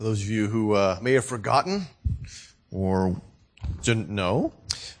For those of you who may have forgotten or didn't know,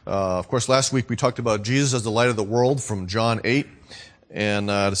 of course, last week we talked about Jesus as the light of the world from John 8, and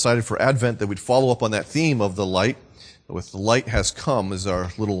decided for Advent that we'd follow up on that theme of the light with "The Light Has Come" as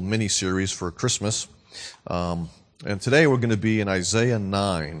our little mini-series for Christmas. And today we're going to be in Isaiah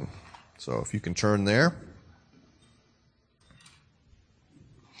 9. So if you can turn there.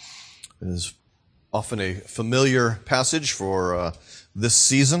 It is often a familiar passage for this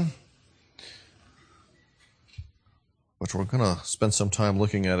season, but we're going to spend some time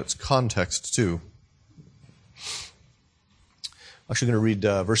looking at its context too. I'm actually going to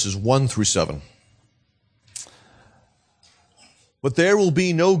read verses 1 through 7. But there will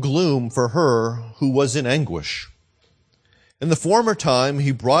be no gloom for her who was in anguish. In the former time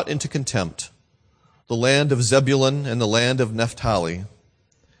he brought into contempt the land of Zebulun and the land of Naphtali.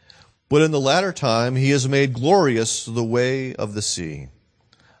 But in the latter time he has made glorious the way of the sea,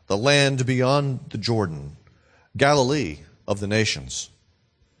 the land beyond the Jordan, Galilee of the nations.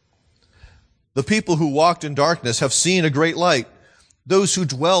 The people who walked in darkness have seen a great light. Those who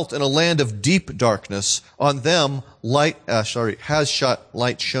dwelt in a land of deep darkness, on them has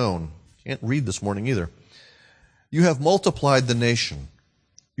light shone. Can't read this morning either. You have multiplied the nation.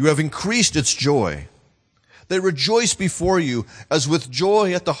 You have increased its joy. They rejoice before you as with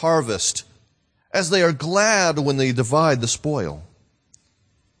joy at the harvest, as they are glad when they divide the spoil.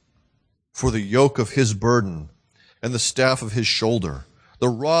 For the yoke of his burden and the staff of his shoulder, the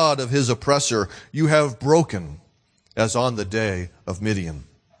rod of his oppressor, you have broken, as on the day of Midian.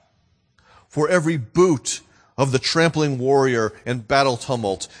 For every boot of the trampling warrior in battle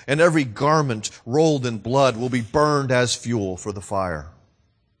tumult, and every garment rolled in blood will be burned as fuel for the fire.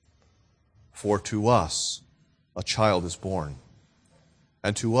 For to us a child is born,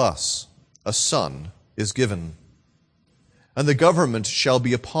 and to us a son is given, and the government shall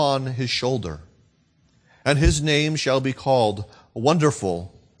be upon his shoulder, and his name shall be called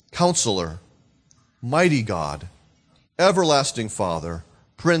Wonderful, Counselor, Mighty God, Everlasting Father,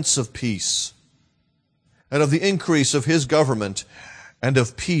 Prince of Peace. And of the increase of his government and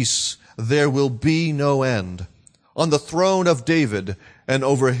of peace there will be no end, on the throne of David and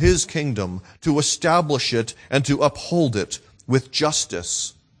over his kingdom, to establish it and to uphold it with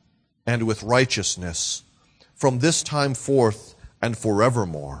justice and with righteousness from this time forth and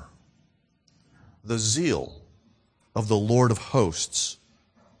forevermore. The zeal of the Lord of hosts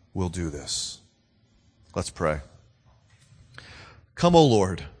will do this. Let's pray. Come, O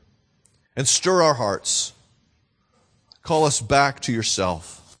Lord, and stir our hearts. Call us back to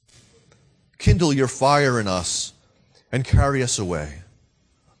yourself. Kindle your fire in us and carry us away.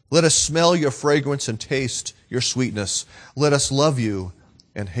 Let us smell your fragrance and taste your sweetness. Let us love you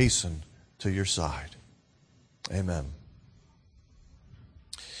and hasten to your side. Amen.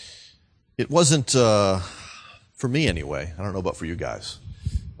 It wasn't, for me anyway, I don't know about for you guys,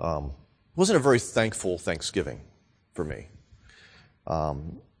 it wasn't a very thankful Thanksgiving for me.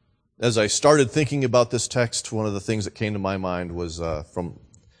 As I started thinking about this text, one of the things that came to my mind was from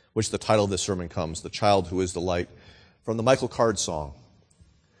which the title of this sermon comes, "The Child Who is the Light," from the Michael Card song.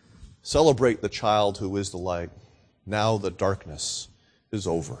 Celebrate the child who is the light. Now the darkness is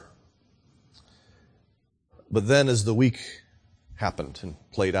over. But then as the week happened and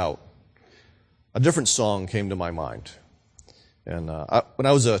played out, a different song came to my mind. And when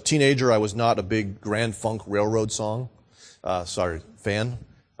I was a teenager, I was not a big Grand Funk Railroad fan.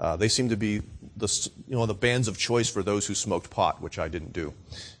 They seemed to be the bands of choice for those who smoked pot, which I didn't do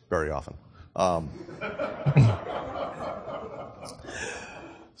very often.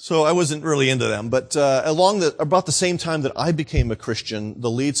 So I wasn't really into them. But about the same time that I became a Christian,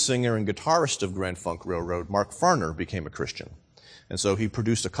 the lead singer and guitarist of Grand Funk Railroad, Mark Farner, became a Christian. And so he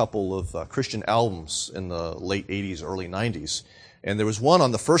produced a couple of Christian albums in the late 80s, early 90s. And there was one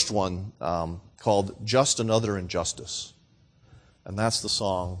on the first one called "Just Another Injustice." And that's the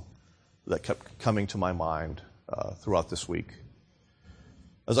song that kept coming to my mind throughout this week.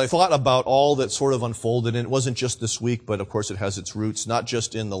 As I thought about all that sort of unfolded, and it wasn't just this week, but of course it has its roots, not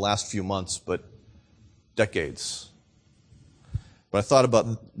just in the last few months, but decades. But I thought about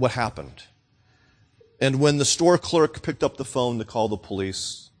what happened. And when the store clerk picked up the phone to call the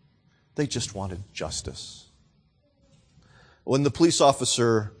police, they just wanted justice. When the police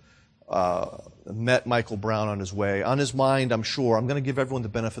officer met Michael Brown on his way, on his mind, I'm sure, I'm going to give everyone the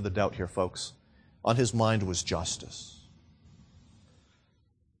benefit of the doubt here, folks, on his mind was justice.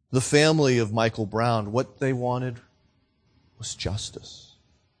 The family of Michael Brown, what they wanted was justice.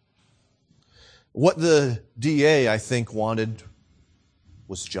 What the DA, I think, wanted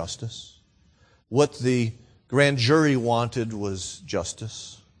was justice. What the grand jury wanted was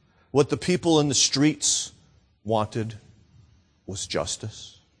justice. What the people in the streets wanted was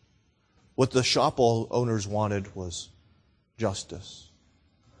justice. What the shop owners wanted was justice.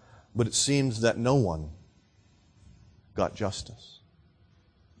 But it seems that no one got justice.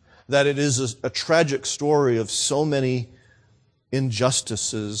 That it is a tragic story of so many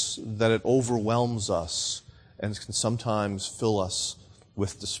injustices that it overwhelms us and can sometimes fill us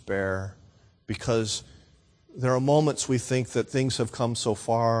with despair, because there are moments we think that things have come so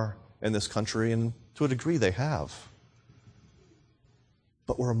far in this country, and to a degree they have.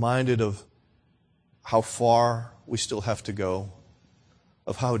 But we're reminded of how far we still have to go,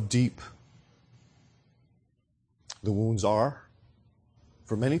 of how deep the wounds are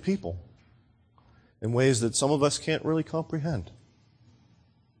for many people in ways that some of us can't really comprehend.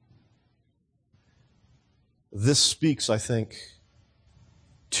 This speaks, I think,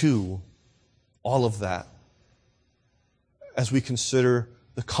 to all of that as we consider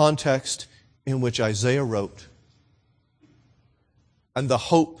the context in which Isaiah wrote and the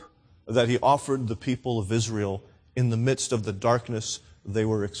hope that he offered the people of Israel in the midst of the darkness they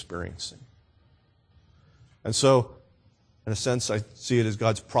were experiencing. And so, in a sense, I see it as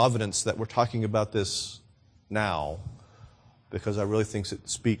God's providence that we're talking about this now, because I really think it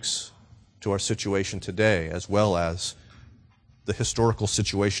speaks to our situation today, as well as the historical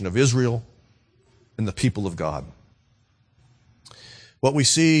situation of Israel and the people of God. What we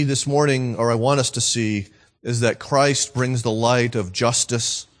see this morning, or I want us to see, is that Christ brings the light of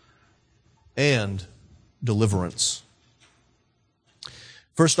justice and deliverance.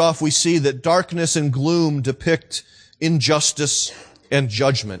 First off, we see that darkness and gloom depict injustice and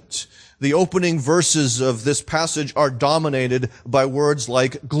judgment. The opening verses of this passage are dominated by words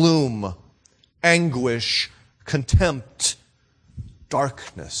like gloom, anguish, contempt,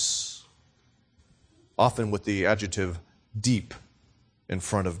 darkness, often with the adjective deep in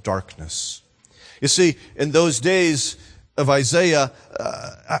front of darkness. You see, in those days of Isaiah,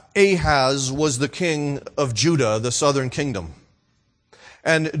 Ahaz was the king of Judah, the southern kingdom.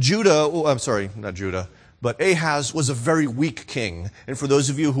 And but Ahaz was a very weak king. And for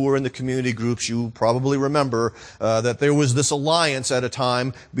those of you who are in the community groups, you probably remember that there was this alliance at a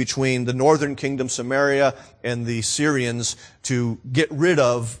time between the northern kingdom, Samaria, and the Syrians to get rid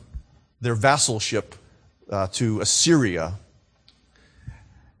of their vassalship to Assyria.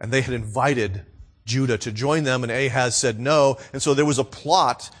 And they had invited Judah to join them, and Ahaz said no. And so there was a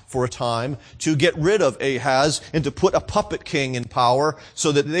plot for a time to get rid of Ahaz and to put a puppet king in power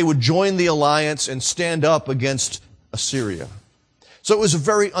so that they would join the alliance and stand up against Assyria. So it was a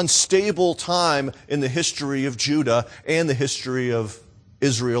very unstable time in the history of Judah and the history of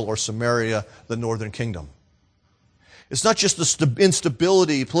Israel or Samaria, the northern kingdom. It's not just the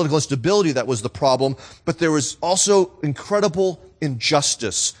instability, political instability that was the problem, but there was also incredible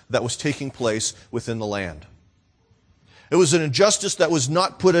injustice that was taking place within the land. It was an injustice that was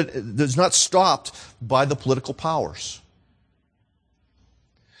not stopped by the political powers.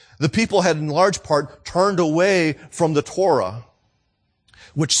 The people had in large part turned away from the Torah,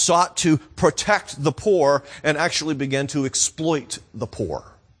 which sought to protect the poor and actually began to exploit the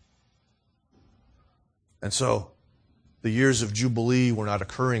poor. And so the years of Jubilee were not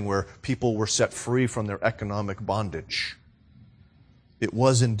occurring where people were set free from their economic bondage. It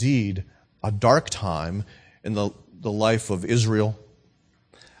was indeed a dark time in the life of Israel,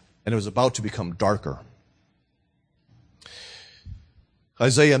 and it was about to become darker.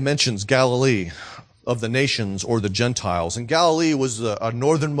 Isaiah mentions Galilee of the nations or the Gentiles, and Galilee was a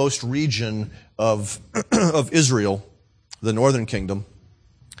northernmost region of Israel, the northern kingdom,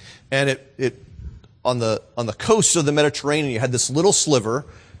 and it on the coast of the Mediterranean, you had this little sliver,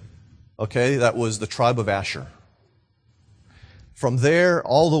 okay, that was the tribe of Asher. From there,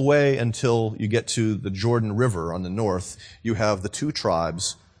 all the way until you get to the Jordan River on the north, you have the two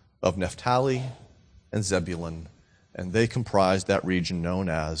tribes of Naphtali and Zebulun, and they comprised that region known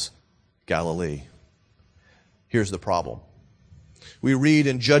as Galilee. Here's the problem. We read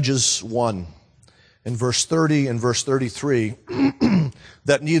in Judges 1, in verse 30 and verse 33,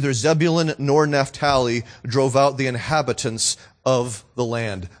 that neither Zebulun nor Naphtali drove out the inhabitants of the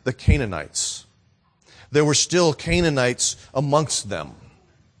land, the Canaanites. There were still Canaanites amongst them.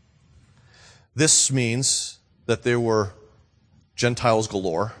 This means that there were Gentiles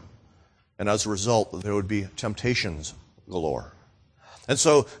galore, and as a result, there would be temptations galore. And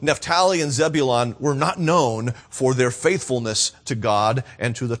so Naphtali and Zebulun were not known for their faithfulness to God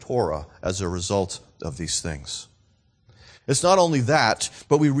and to the Torah as a result of these things. It's not only that,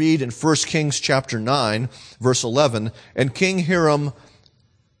 but we read in 1 Kings chapter 9, verse 11, and King Hiram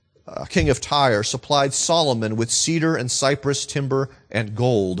king of Tyre, supplied Solomon with cedar and cypress timber and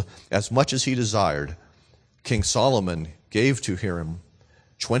gold, as much as he desired. King Solomon gave to Hiram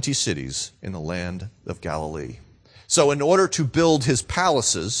 20 cities in the land of Galilee. So in order to build his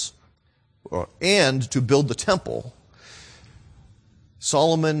palaces and to build the temple,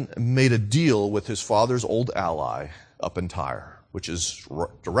 Solomon made a deal with his father's old ally up in Tyre, which is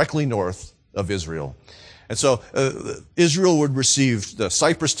directly north of Israel. And so Israel would receive the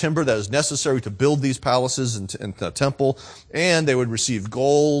cypress timber that is necessary to build these palaces and the temple, and they would receive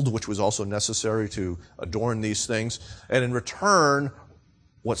gold, which was also necessary to adorn these things. And in return,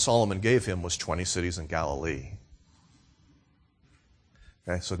 what Solomon gave him was 20 cities in Galilee.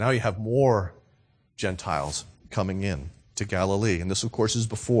 Okay, so now you have more Gentiles coming in to Galilee. And this, of course, is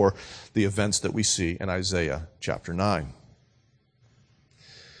before the events that we see in Isaiah chapter 9.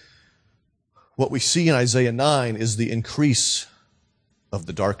 What we see in Isaiah 9 is the increase of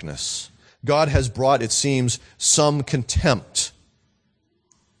the darkness. God has brought, it seems, some contempt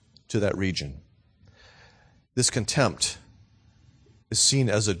to that region. This contempt is seen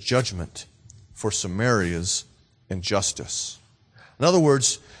as a judgment for Samaria's injustice. In other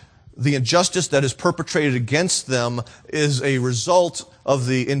words, the injustice that is perpetrated against them is a result of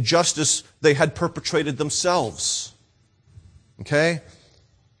the injustice they had perpetrated themselves. Okay?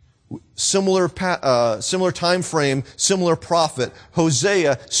 Similar time frame, similar prophet.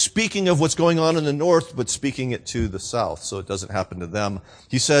 Hosea speaking of what's going on in the north, but speaking it to the south, so it doesn't happen to them.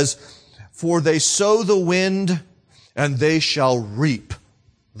 He says, "For they sow the wind, and they shall reap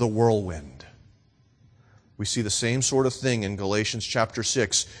the whirlwind." We see the same sort of thing in Galatians chapter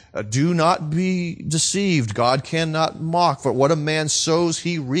 6. Do not be deceived. God cannot mock. For what a man sows,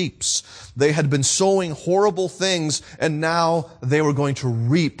 he reaps. They had been sowing horrible things, and now they were going to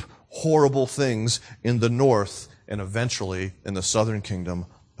reap horrible things in the north and eventually in the southern kingdom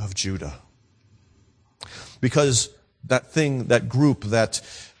of Judah. Because that thing, that group, that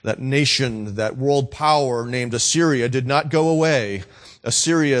nation, that world power named Assyria did not go away.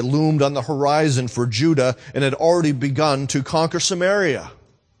 Assyria loomed on the horizon for Judah and had already begun to conquer Samaria.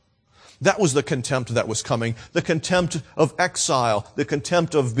 That was the contempt that was coming, the contempt of exile, the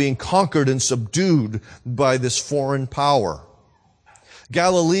contempt of being conquered and subdued by this foreign power.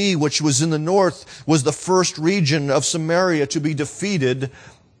 Galilee, which was in the north, was the first region of Samaria to be defeated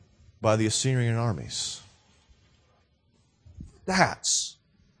by the Assyrian armies. That's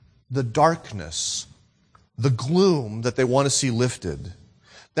the darkness, the gloom that they want to see lifted.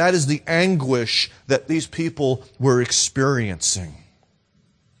 That is the anguish that these people were experiencing.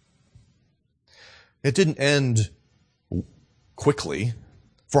 It didn't end quickly.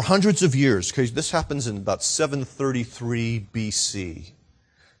 For hundreds of years, because this happens in about 733 BC.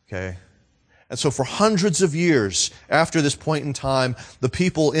 Okay? And so for hundreds of years after this point in time, the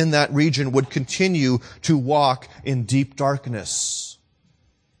people in that region would continue to walk in deep darkness.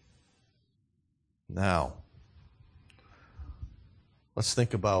 Now, let's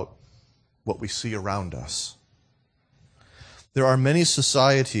think about what we see around us. There are many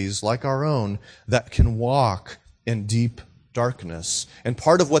societies like our own that can walk in deep darkness. And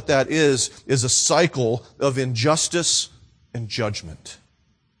part of what that is a cycle of injustice and judgment.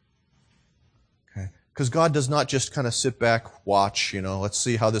 Okay? Because God does not just kind of sit back, watch, let's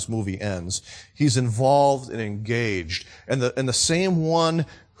see how this movie ends. He's involved and engaged. And the same one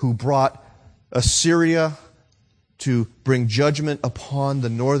who brought Assyria to bring judgment upon the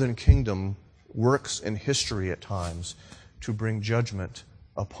northern kingdom works in history at times to bring judgment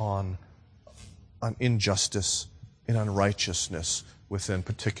upon injustice and unrighteousness within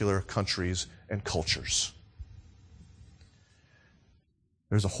particular countries and cultures.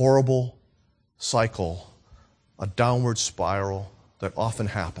 There's a horrible cycle, a downward spiral that often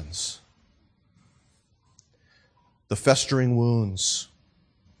happens. The festering wounds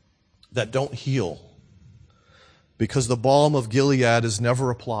that don't heal because the balm of Gilead is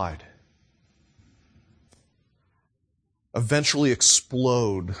never applied eventually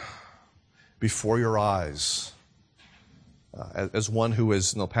explode before your eyes. As one who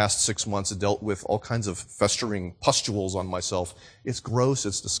has, in the past 6 months, dealt with all kinds of festering pustules on myself, it's gross,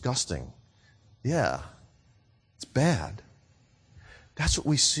 it's disgusting. Yeah, it's bad. That's what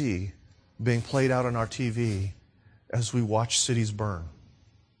we see being played out on our TV as we watch cities burn.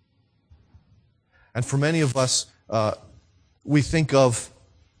 And for many of us, we think of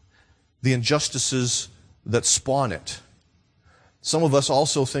the injustices that spawn it. Some of us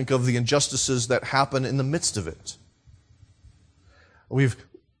also think of the injustices that happen in the midst of it. We've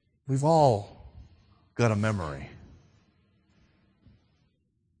all got a memory.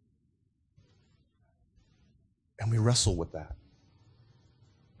 And we wrestle with that.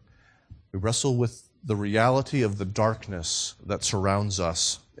 We wrestle with the reality of the darkness that surrounds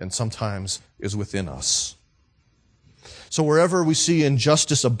us and sometimes is within us. So wherever we see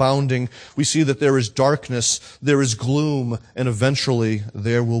injustice abounding, we see that there is darkness, there is gloom, and eventually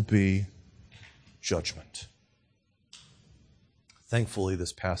there will be judgment. Thankfully,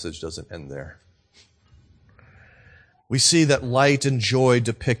 this passage doesn't end there. We see that light and joy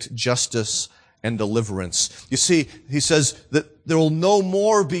depict justice and deliverance. You see, he says that there will no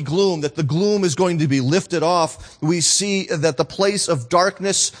more be gloom, that the gloom is going to be lifted off. We see that the place of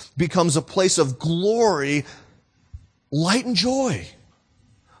darkness becomes a place of glory, light and joy.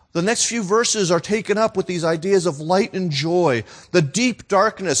 The next few verses are taken up with these ideas of light and joy. The deep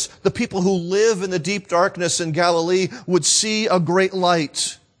darkness, the people who live in the deep darkness in Galilee would see a great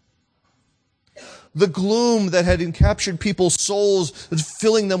light. The gloom that had encaptured people's souls,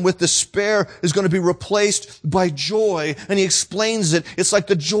 filling them with despair, is going to be replaced by joy. And he explains it. It's like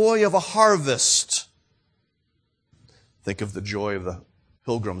the joy of a harvest. Think of the joy of the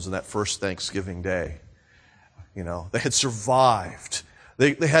pilgrims on that first Thanksgiving day. You know, they had survived.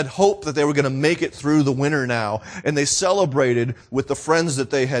 They had hope that they were going to make it through the winter now. And they celebrated with the friends that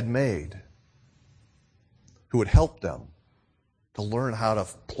they had made, who had helped them to learn how to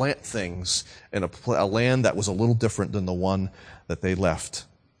plant things in a land that was a little different than the one that they left.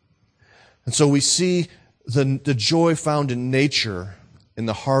 And so we see the joy found in nature, in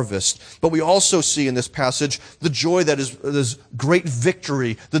the harvest, but we also see in this passage the joy that is great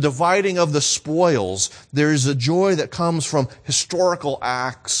victory, the dividing of the spoils. There is a joy that comes from historical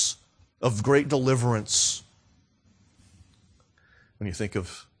acts of great deliverance. When you think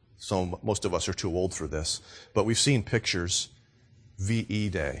of, most of us are too old for this, but we've seen pictures. VE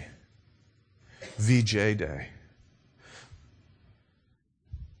Day, VJ Day.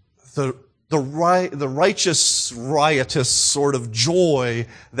 The righteous, riotous sort of joy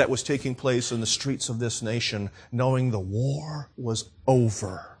that was taking place in the streets of this nation, knowing the war was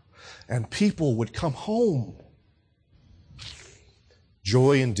over and people would come home.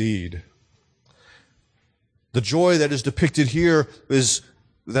 Joy indeed. The joy that is depicted here is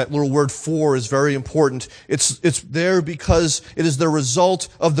that little word "for" is very important. It's there because it is the result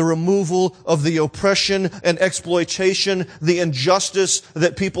of the removal of the oppression and exploitation, the injustice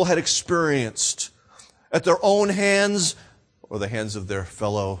that people had experienced at their own hands or the hands of their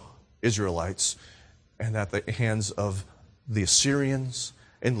fellow Israelites, and at the hands of the Assyrians,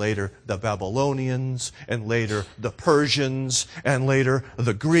 and later the Babylonians, and later the Persians, and later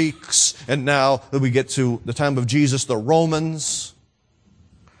the Greeks, and now we get to the time of Jesus, the Romans.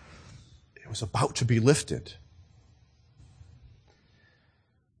 Was about to be lifted.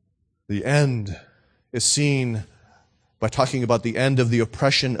 The end is seen by talking about the end of the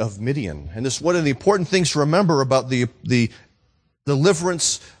oppression of Midian. And this is one of the important things to remember about the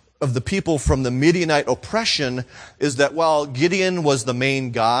deliverance of the people from the Midianite oppression is that while Gideon was the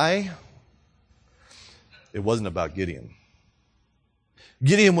main guy, it wasn't about Gideon.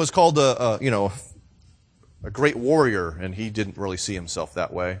 Gideon was called a great warrior, and he didn't really see himself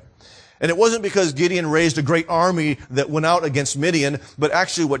that way. And it wasn't because Gideon raised a great army that went out against Midian, but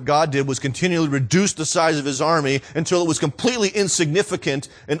actually what God did was continually reduce the size of his army until it was completely insignificant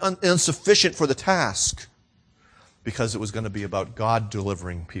and insufficient for the task. Because it was going to be about God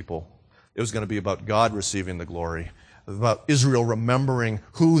delivering people. It was going to be about God receiving the glory. It was about Israel remembering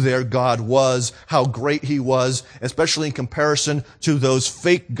who their God was, how great he was, especially in comparison to those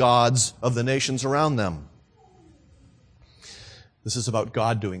fake gods of the nations around them. This is about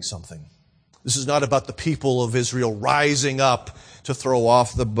God doing something. This is not about the people of Israel rising up to throw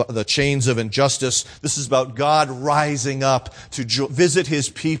off the chains of injustice. This is about God rising up to visit his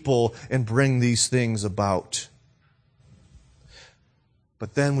people and bring these things about.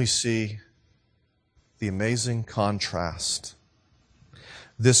 But then we see the amazing contrast.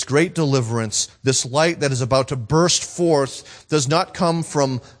 This great deliverance, this light that is about to burst forth, does not come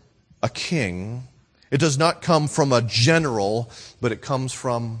from a king. It does not come from a general, but it comes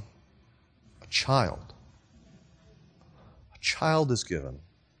from a child. A child is given.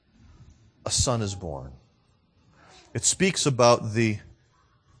 A son is born. It speaks about the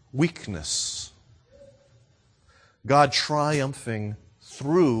weakness. God triumphing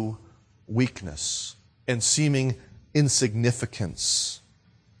through weakness and seeming insignificance.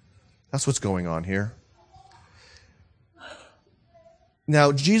 That's what's going on here.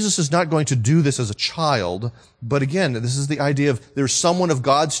 Now, Jesus is not going to do this as a child, but again, this is the idea of there's someone of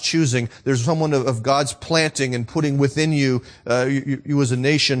God's choosing, there's someone of God's planting and putting within you, you as a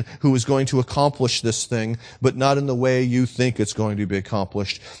nation, who is going to accomplish this thing, but not in the way you think it's going to be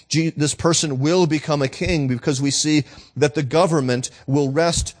accomplished. This person will become a king because we see that the government will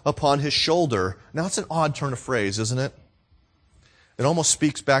rest upon his shoulder. Now, it's an odd turn of phrase, isn't it? It almost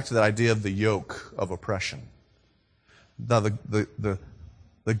speaks back to that idea of the yoke of oppression. Now,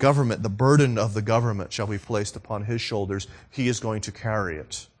 the government, the burden of the government shall be placed upon his shoulders. He is going to carry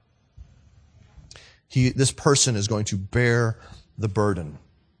it. This person is going to bear the burden.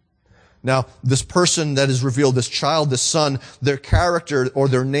 Now, this person that is revealed, this child, this son, their character or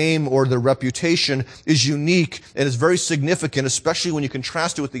their name or their reputation is unique and is very significant, especially when you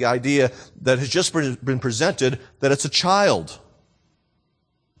contrast it with the idea that has just been presented, that it's a child.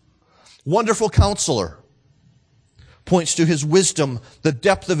 Wonderful Counselor points to his wisdom, the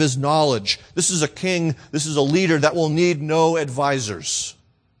depth of his knowledge. This is a king, this is a leader that will need no advisors.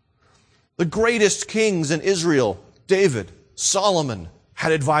 The greatest kings in Israel, David, Solomon,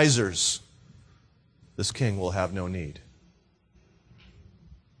 had advisors. This king will have no need.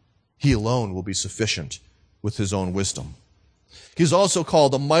 He alone will be sufficient with his own wisdom. He's also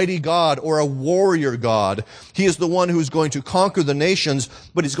called a mighty God or a warrior God. He is the one who is going to conquer the nations,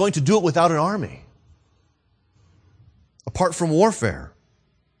 but he's going to do it without an army, apart from warfare.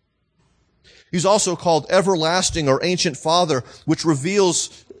 He's also called everlasting or ancient Father, which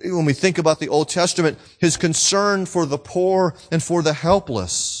reveals, when we think about the Old Testament, his concern for the poor and for the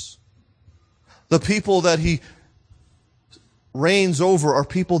helpless. The people that he reigns over are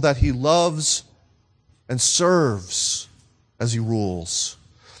people that he loves and serves as he rules.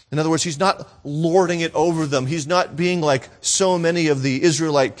 In other words, he's not lording it over them. He's not being like so many of the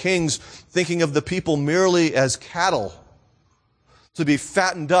Israelite kings, thinking of the people merely as cattle to be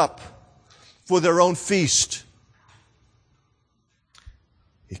fattened up for their own feast.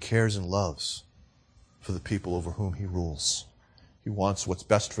 He cares and loves for the people over whom he rules. He wants what's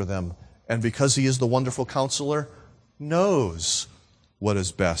best for them. And because he is the wonderful Counselor, knows what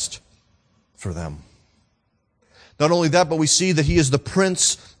is best for them. Not only that, but we see that he is the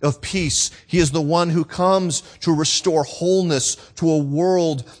Prince of Peace. He is the one who comes to restore wholeness to a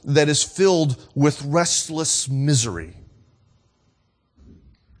world that is filled with restless misery.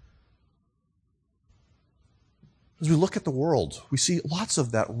 As we look at the world, we see lots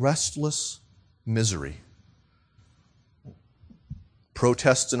of that restless misery.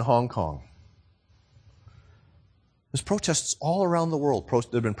 Protests in Hong Kong. There's protests all around the world. There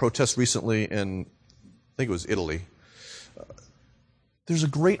have been protests recently in, I think it was Italy. There's a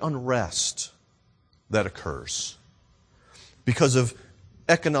great unrest that occurs because of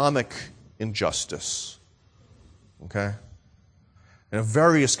economic injustice. Okay? And of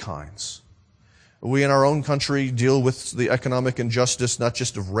various kinds. We in our own country deal with the economic injustice, not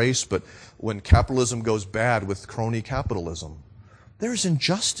just of race, but when capitalism goes bad with crony capitalism. There's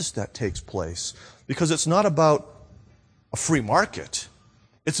injustice that takes place because it's not about a free market.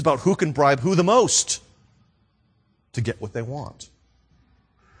 It's about who can bribe who the most to get what they want.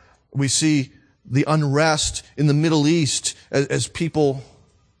 We see the unrest in the Middle East as people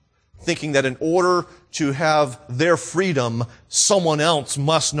thinking that in order to have their freedom, someone else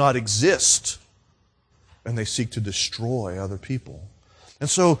must not exist. And they seek to destroy other people. And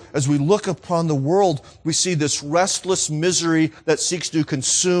so, as we look upon the world, we see this restless misery that seeks to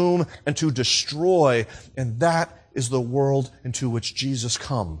consume and to destroy. And that is the world into which Jesus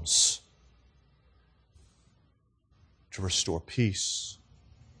comes to restore peace,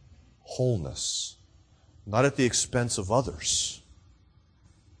 wholeness, not at the expense of others,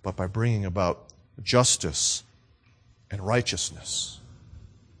 but by bringing about justice and righteousness.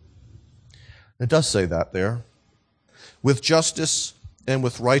 It does say that there. With justice and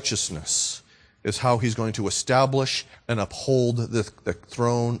with righteousness is how he's going to establish and uphold the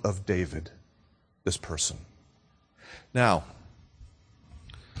throne of David, this person. Now,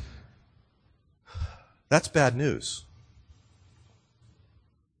 that's bad news.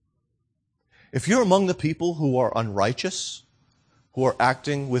 If you're among the people who are unrighteous, who are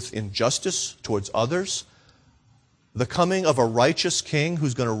acting with injustice towards others, the coming of a righteous king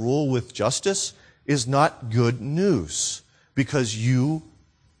who's going to rule with justice is not good news because you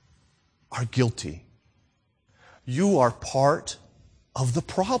are guilty. You are part of the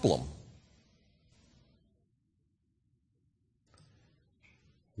problem.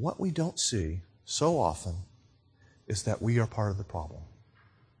 What we don't see so often is that we are part of the problem.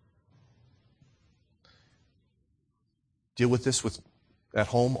 Deal with this at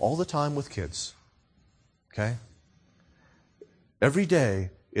home all the time with kids. Okay? Every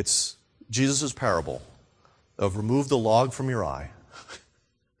day, it's Jesus' parable of remove the log from your eye.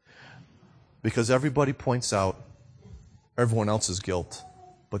 Because everybody points out everyone else's guilt,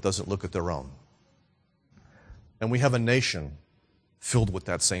 but doesn't look at their own. And we have a nation filled with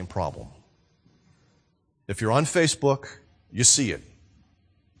that same problem. If you're on Facebook, you see it.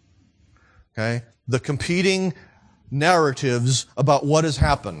 Okay? The competing narratives about what has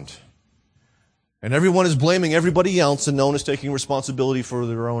happened. And everyone is blaming everybody else, and no one is taking responsibility for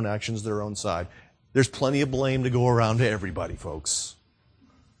their own actions, their own side. There's plenty of blame to go around to everybody, folks.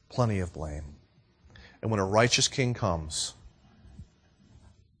 Plenty of blame. And when a righteous king comes,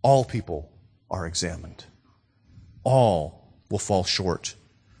 all people are examined. All will fall short.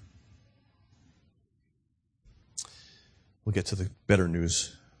 We'll get to the better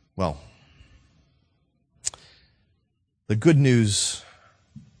news. Well, the good news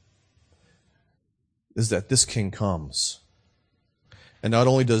is that this king comes. And not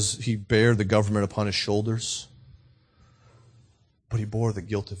only does he bear the government upon his shoulders, but he bore the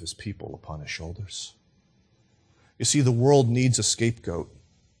guilt of his people upon his shoulders. You see, the world needs a scapegoat.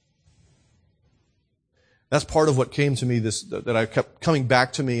 That's part of what came to me, that I kept coming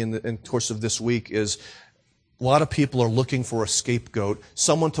back to me in the course of this week, is a lot of people are looking for a scapegoat,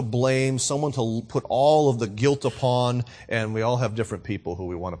 someone to blame, someone to put all of the guilt upon, and we all have different people who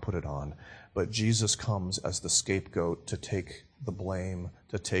we want to put it on. But Jesus comes as the scapegoat to take the blame,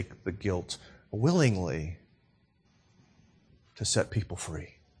 to take the guilt willingly, to set people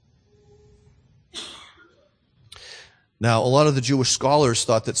free. Now, a lot of the Jewish scholars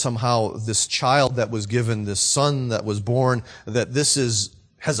thought that somehow this child that was given, this son that was born, that this is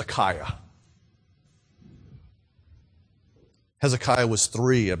Hezekiah. Hezekiah was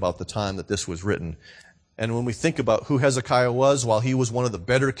 3 about the time that this was written. And when we think about who Hezekiah was, while he was one of the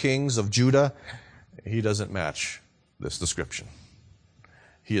better kings of Judah, he doesn't match this description.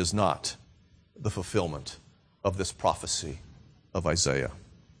 He is not the fulfillment of this prophecy of Isaiah.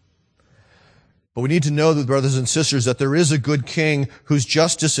 But we need to know, brothers and sisters, that there is a good king whose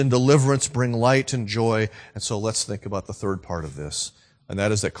justice and deliverance bring light and joy. And so let's think about the third part of this, and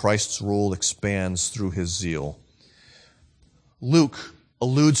that is that Christ's rule expands through his zeal. Luke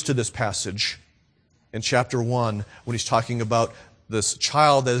alludes to this passage in chapter 1 when he's talking about this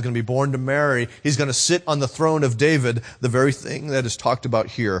child that is going to be born to Mary. He's going to sit on the throne of David, the very thing that is talked about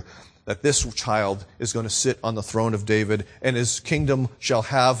here, that this child is going to sit on the throne of David, and his kingdom shall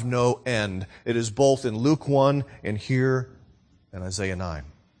have no end. It is both in Luke 1 and here in Isaiah 9.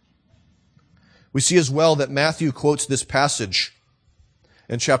 We see as well that Matthew quotes this passage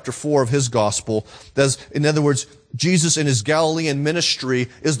in chapter 4 of his gospel. In other words, Jesus in his Galilean ministry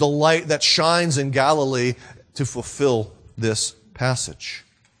is the light that shines in Galilee to fulfill this passage.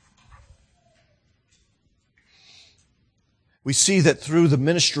 We see that through the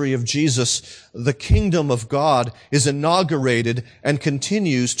ministry of Jesus, the kingdom of God is inaugurated and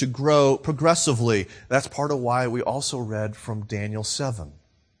continues to grow progressively. That's part of why we also read from Daniel 7.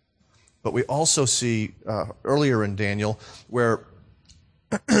 But we also see earlier in Daniel where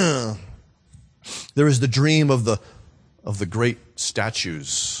there is the dream of the great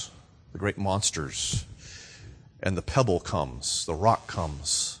statues, the great monsters, and the pebble comes, the rock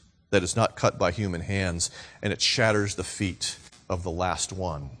comes, that is not cut by human hands, and it shatters the feet of the last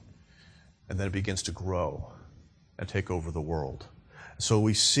one. And then it begins to grow and take over the world. So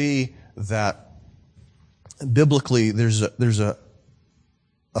we see that biblically there's a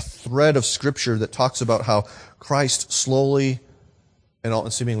thread of Scripture that talks about how Christ slowly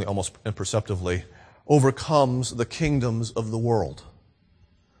and seemingly almost imperceptibly overcomes the kingdoms of the world.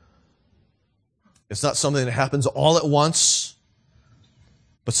 It's not something that happens all at once,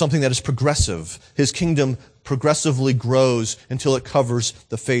 but something that is progressive. His kingdom progressively grows until it covers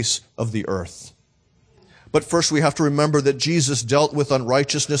the face of the earth. But first we have to remember that Jesus dealt with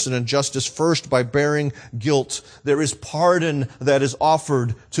unrighteousness and injustice first by bearing guilt. There is pardon that is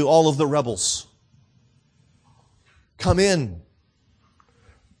offered to all of the rebels. Come in.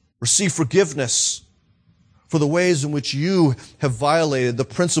 Receive forgiveness for the ways in which you have violated the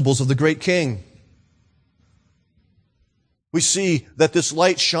principles of the great King. We see that this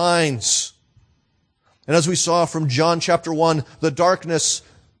light shines. And as we saw from John chapter 1, the darkness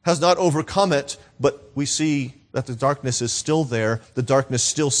has not overcome it, but we see that the darkness is still there. The darkness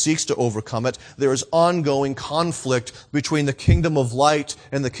still seeks to overcome it. There is ongoing conflict between the kingdom of light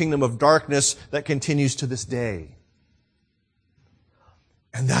and the kingdom of darkness that continues to this day.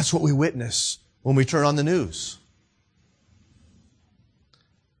 And that's what we witness when we turn on the news.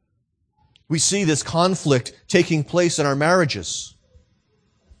 We see this conflict taking place in our marriages,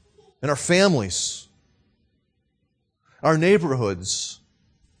 in our families, our neighborhoods,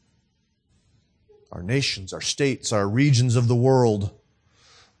 our nations, our states, our regions of the world.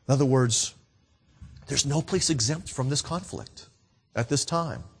 In other words, there's no place exempt from this conflict at this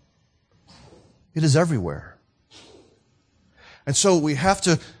time. It is everywhere. And so we have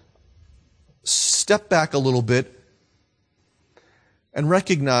to step back a little bit and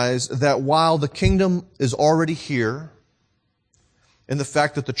recognize that while the kingdom is already here, and the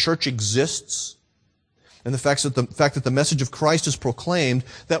fact that the church exists, and the fact that the message of Christ is proclaimed,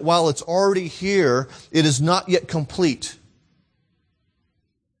 that while it's already here, it is not yet complete.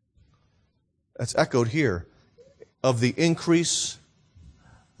 That's echoed here. Of the increase,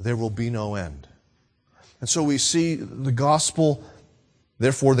 there will be no end. And so we see the gospel,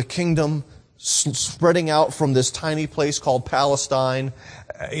 therefore the kingdom, spreading out from this tiny place called Palestine,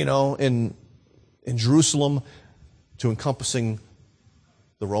 in Jerusalem, to encompassing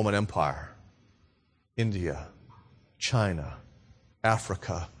the Roman Empire, India, China,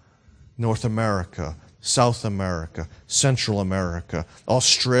 Africa, North America, South America, Central America,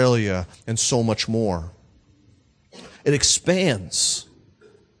 Australia, and so much more. It expands.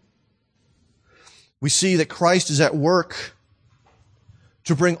 We see that Christ is at work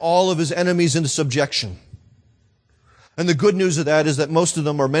to bring all of his enemies into subjection. And the good news of that is that most of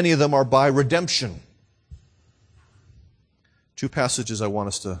them, or many of them, are by redemption. Two passages I want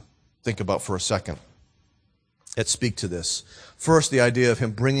us to think about for a second that speak to this. First, the idea of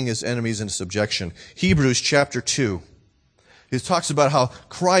him bringing his enemies into subjection. Hebrews chapter 2. He talks about how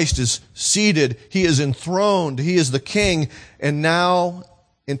Christ is seated, he is enthroned, he is the king, and now,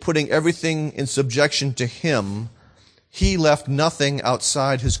 in putting everything in subjection to him, he left nothing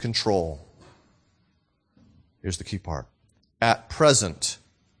outside his control. Here's the key part. At present,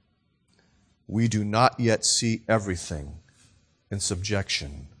 we do not yet see everything in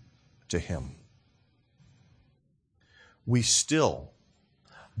subjection to him. We still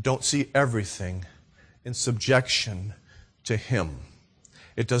don't see everything in subjection to him.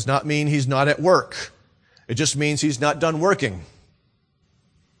 It does not mean he's not at work. It just means he's not done working.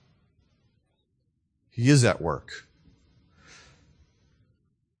 He is at work.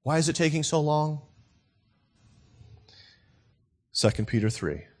 Why is it taking so long? 2 Peter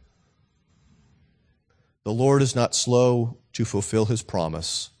 3. The Lord is not slow to fulfill his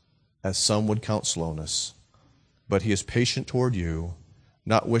promise, as some would count slowness, but he is patient toward you,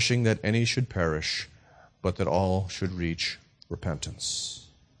 not wishing that any should perish, but that all should reach repentance.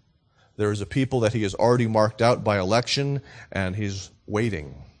 There is a people that he has already marked out by election, and he's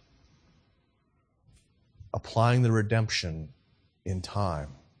waiting, applying the redemption in time,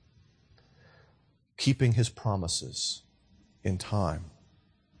 keeping his promises in time.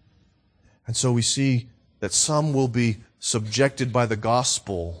 And so we see that some will be subjected by the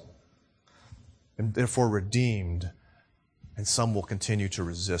gospel and therefore redeemed, and some will continue to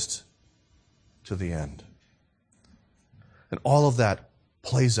resist to the end. And all of that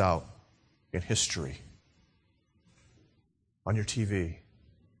plays out in history, on your TV,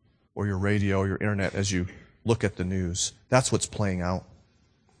 or your radio, or your internet as you look at the news. That's what's playing out.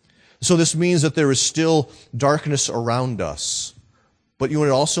 So this means that there is still darkness around us. But you know what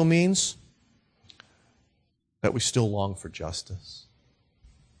it also means? That we still long for justice.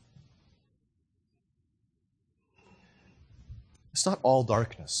 It's not all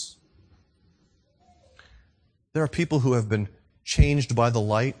darkness. There are people who have been changed by the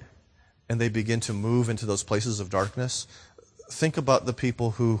light and they begin to move into those places of darkness. Think about the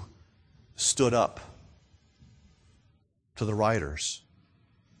people who stood up to the rioters.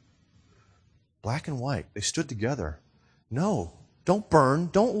 Black and white, they stood together. No, don't burn,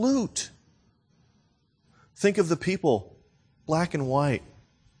 don't loot. Think of the people, black and white,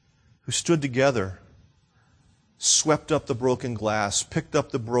 who stood together, swept up the broken glass, picked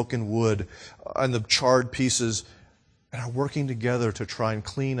up the broken wood and the charred pieces, and are working together to try and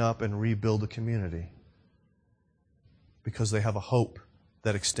clean up and rebuild the community. Because they have a hope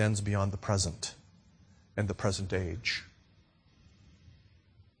that extends beyond the present and the present age.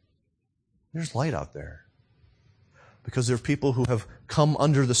 There's light out there. Because there are people who have come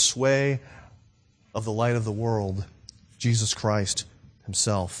under the sway of the light of the world, Jesus Christ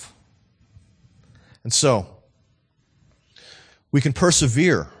himself. And so, we can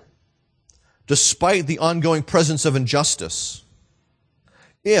persevere despite the ongoing presence of injustice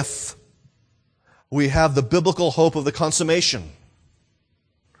if we have the biblical hope of the consummation.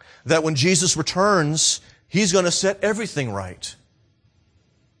 That when Jesus returns, he's going to set everything right.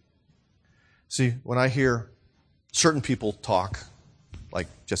 See, when I hear certain people talk, like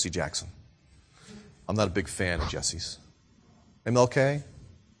Jesse Jackson, I'm not a big fan of Jesse's. MLK?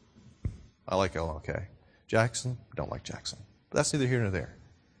 I like MLK. Jackson? I don't like Jackson. But that's neither here nor there.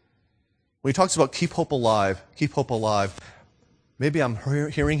 When he talks about keep hope alive, maybe I'm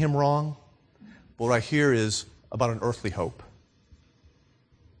hearing him wrong, but what I hear is about an earthly hope.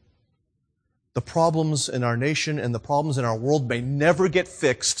 The problems in our nation and the problems in our world may never get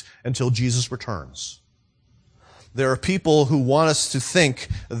fixed until Jesus returns. There are people who want us to think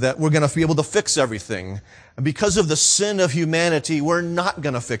that we're going to be able to fix everything. And because of the sin of humanity, we're not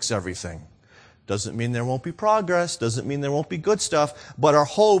going to fix everything. Doesn't mean there won't be progress, doesn't mean there won't be good stuff, but our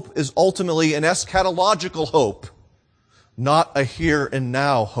hope is ultimately an eschatological hope, not a here and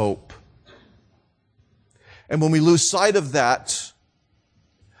now hope. And when we lose sight of that,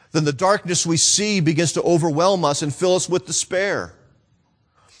 then the darkness we see begins to overwhelm us and fill us with despair.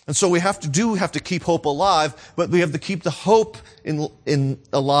 And so we have to keep hope alive, but we have to keep the hope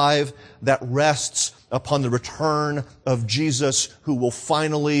alive that rests upon the return of Jesus, who will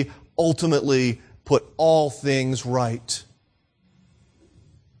finally, ultimately put all things right.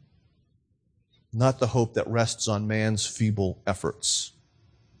 Not the hope that rests on man's feeble efforts.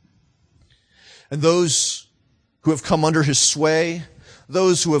 And those who have come under his sway,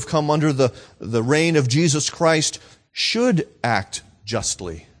 those who have come under the reign of Jesus Christ, should act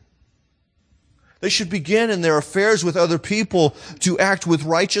justly. They should begin in their affairs with other people to act with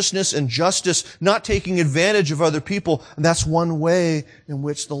righteousness and justice, not taking advantage of other people. And that's one way in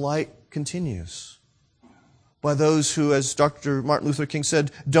which the light continues. By those who, as Dr. Martin Luther King said,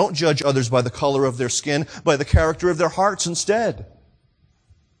 don't judge others by the color of their skin, by the character of their hearts instead.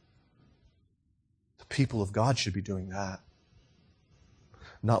 The people of God should be doing that.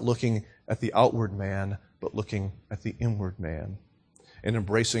 Not looking at the outward man, but looking at the inward man, and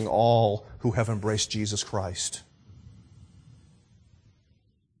embracing all who have embraced Jesus Christ.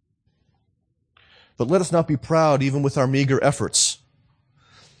 But let us not be proud even with our meager efforts.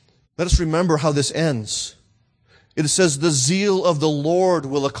 Let us remember how this ends. It says the zeal of the Lord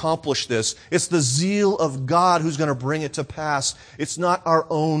will accomplish this. It's the zeal of God who's going to bring it to pass. It's not our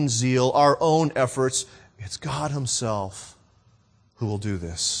own zeal, our own efforts. It's God himself who will do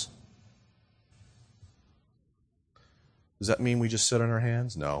this. Does that mean we just sit on our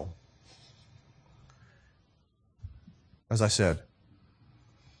hands? No. As I said,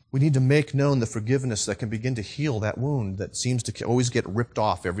 we need to make known the forgiveness that can begin to heal that wound that seems to always get ripped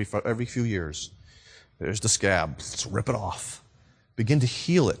off every few years. There's the scab. Let's rip it off. Begin to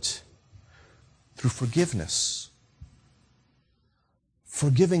heal it through forgiveness.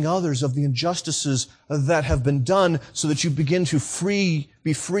 Forgiving others of the injustices that have been done so that you begin to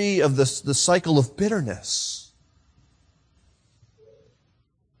be free of the cycle of bitterness.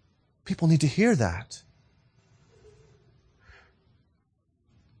 People need to hear that.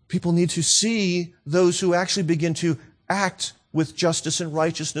 People need to see those who actually begin to act with justice and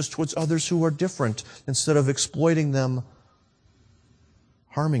righteousness towards others who are different instead of exploiting them,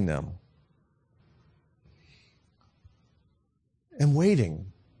 harming them. And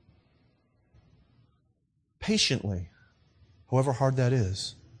waiting patiently, however hard that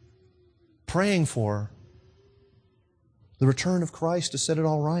is, praying for the return of Christ to set it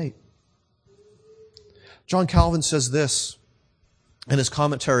all right. John Calvin says this in his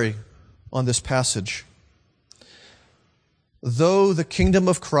commentary on this passage: though the kingdom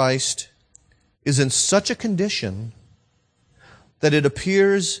of Christ is in such a condition that it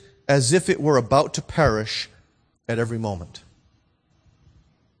appears as if it were about to perish at every moment.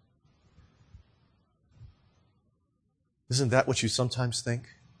 Isn't that what you sometimes think?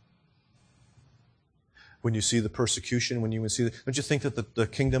 When you see the persecution, don't you think that the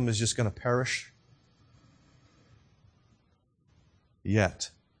kingdom is just going to perish? Yet,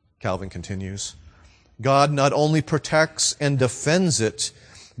 Calvin continues, God not only protects and defends it,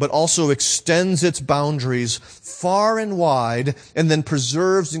 but also extends its boundaries far and wide, and then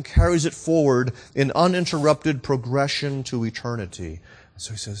preserves and carries it forward in uninterrupted progression to eternity.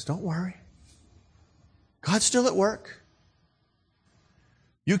 So he says, don't worry. God's still at work.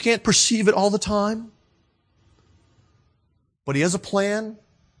 You can't perceive it all the time, but he has a plan,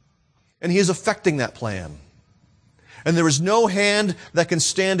 and he is effecting that plan. And there is no hand that can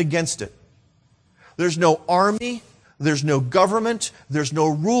stand against it. There's no army, there's no government, there's no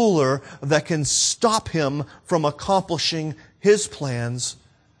ruler that can stop him from accomplishing his plans.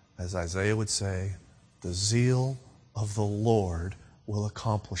 As Isaiah would say, the zeal of the Lord will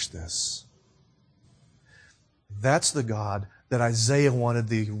accomplish this. That's the God that Isaiah wanted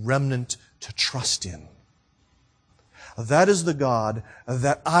the remnant to trust in. That is the God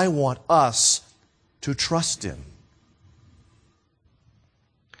that I want us to trust in.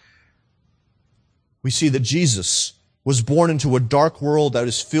 We see that Jesus was born into a dark world that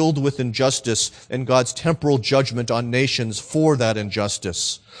is filled with injustice and God's temporal judgment on nations for that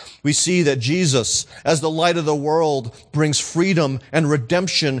injustice. We see that Jesus, as the light of the world, brings freedom and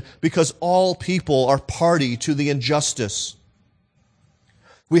redemption because all people are party to the injustice.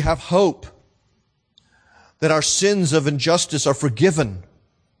 We have hope that our sins of injustice are forgiven.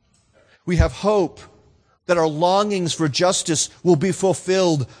 We have hope that our longings for justice will be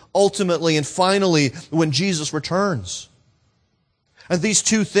fulfilled ultimately and finally when Jesus returns. And these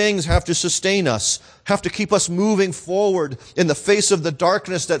two things have to sustain us, have to keep us moving forward in the face of the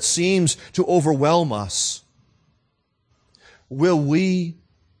darkness that seems to overwhelm us. Will we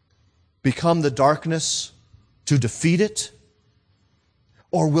become the darkness to defeat it?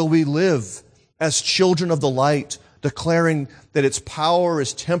 Or will we live as children of the light, declaring that its power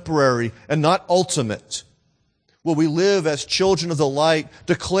is temporary and not ultimate? Will we live as children of the light,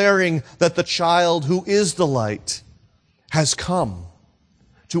 declaring that the child who is the light has come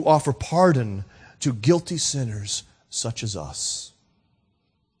to offer pardon to guilty sinners such as us?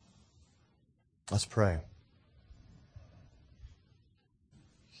 Let's pray.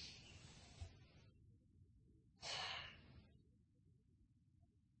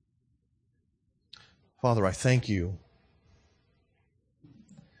 Father, I thank you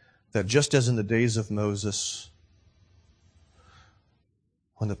that just as in the days of Moses,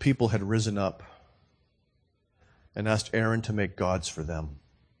 when the people had risen up and asked Aaron to make gods for them,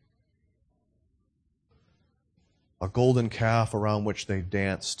 a golden calf around which they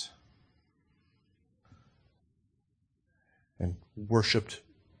danced and worshipped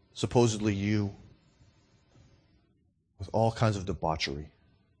supposedly you with all kinds of debauchery,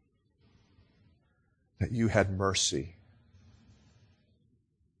 that you had mercy,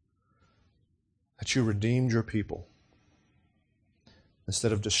 that you redeemed your people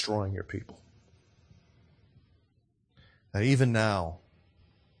instead of destroying your people. That even now,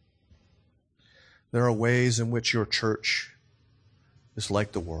 there are ways in which your church is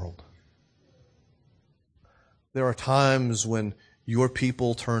like the world. There are times when your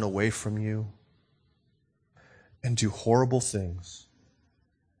people turn away from you and do horrible things.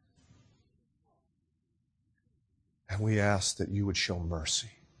 And we ask that you would show mercy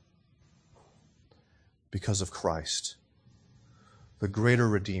because of Christ, the greater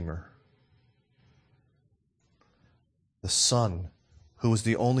Redeemer, the Son who was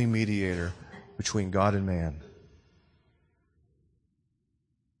the only mediator between God and man.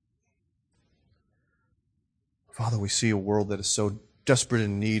 Father, we see a world that is so desperate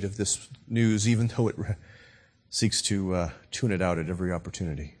in need of this news, even though it seeks to tune it out at every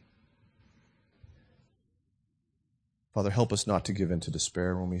opportunity. Father, help us not to give in to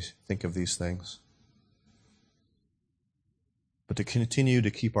despair when we think of these things, but to continue to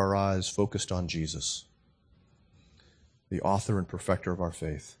keep our eyes focused on Jesus, the author and perfecter of our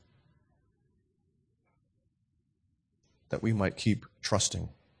faith, that we might keep trusting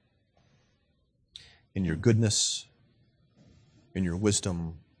in your goodness, in your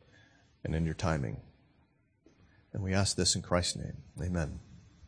wisdom, and in your timing. And we ask this in Christ's name. Amen.